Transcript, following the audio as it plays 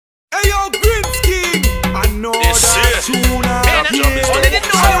sooner. Only the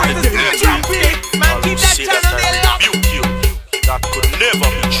know you want to drop it. Man, keep that channel there locked. That could never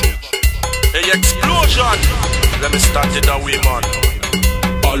be true. Hey, explosion. Let me start it away, man.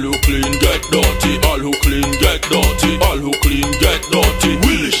 All who clean get dirty. All who clean get dirty. All who clean get dirty.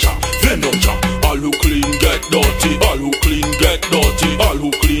 Willisha, Venomja. All who clean get dirty. All who clean get dirty. All who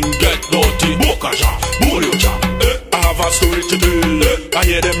clean get dirty. Bokaja, Borioja. I have a story to tell. I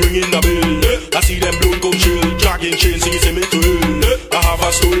hear them ringing the bell. I see them blown come chill, dragging chains, singing cemetery. I have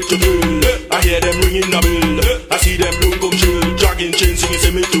a story to tell. I hear them ringing the bell. I see them blown come chill, dragging chains, singing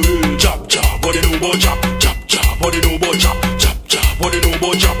cemetery. Chop chop, what they know about chop, chop chop, what they know about chop, chop chop, what they know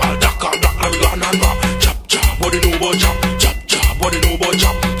about chop. I'll duck, let me go and rap. Chop chop, what they know about chop, chop chop, what they know about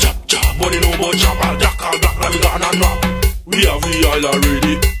chop, chop chop, what they know about chop. I'll duck, let me go and rap. We have we all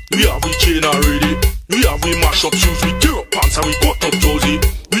already, we have we chain already. We have we mash up shoes, we tear up pants and we cut up Josie.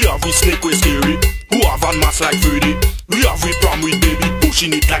 We have we snake we scary, who have a mass like Freddy. We have we prom with baby,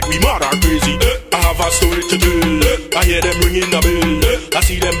 pushing it like we mad or crazy. I have a story to tell, I hear them ringing the bell. I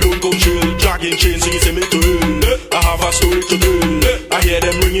see them blown come chill, dragging chains, singing cemetery. I have a story to tell, I hear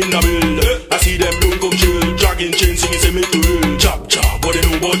them ringing the bell. I see them blown come chill, dragging chains, singing cemetery. Chop chop, what they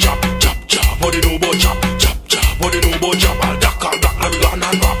know about chop, chop chop, what they know about chop, chop chop, what they know about chop. I'll duck, let me go and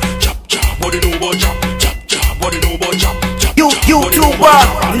rap. Chop chop, what they know about chop, chop chop, what they know about chop.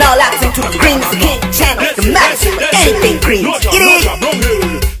 YouTuber, now listen to the Green Skin channel, the maximum anything green. Get it?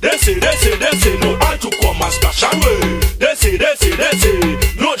 They say, no I to come and stash away. They say,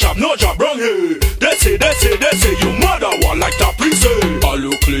 no job wrong here. They say, you mother one like that priest. All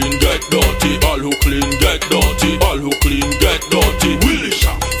who clean get dirty, all who clean get dirty, all who clean get dirty.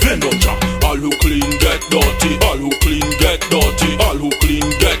 Willisha, Venomja, all who clean get dirty, all who clean get dirty, all who clean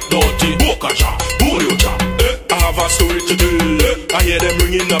get dirty. Bokaja, Borioja. I have a story to tell. I hear them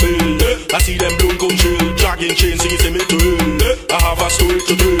ringing the bell. I see them blown come chill, dragging chains, singing cemetery. I have a story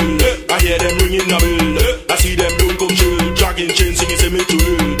to tell. I hear them ringing the bell. I see them blown come chill, dragging chains, singing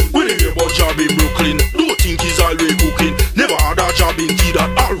cemetery. When you hear about job in Brooklyn, don't think he's always cooking. Never had a job in tea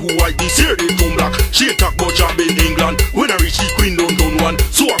that all who white this here they come black. She talk about job in England. When I reach the Queen don't done one,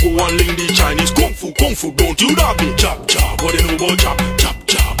 so I go and link the Chinese kung fu, don't you dog me? Chop chop, what they know about chop, chop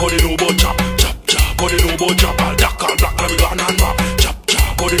chop, what they know about chop, chop chop, what they know about chop. I'll duck, let me go and rap. Chop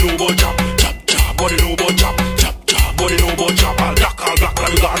chop, what they know about chop, chop chop, what they know about chop, chop chop, what they know about chop. I'll duck, let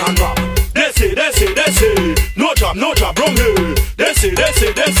me go and rap. They say, no job wrong here. They say,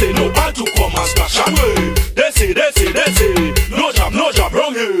 no I to come and splash away. They say, no job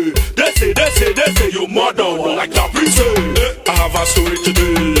wrong here. They say, you mother one like that priest. I have a story to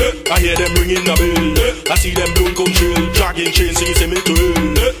tell. I hear them ringing the bell. I see them blown come chill, dragging chains, singing cemetery.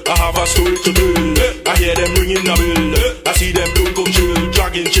 I have a story to tell. I hear them ringing the bell. I see them blown come chill,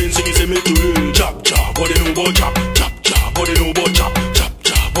 dragging chains, singing cemetery. Chop chop, what they know about chop, chop chop, what they know about chop, chop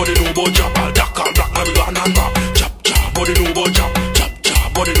chop, what they know about chop. I'll duck, let me go and rap. Chop chop, what they know about chop, chop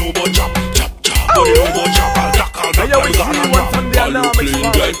chop, what they know about chop, chop chop, what they know about chop. I'll duck, let me go and rap. All who clean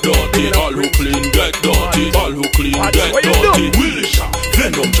get dirty, all who clean get dirty, all who clean get dirty. Willisha,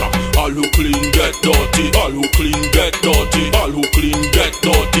 Venomja, all who clean get dirty, all who clean get dirty, all who clean get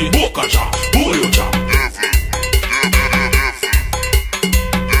dirty. Bokaja,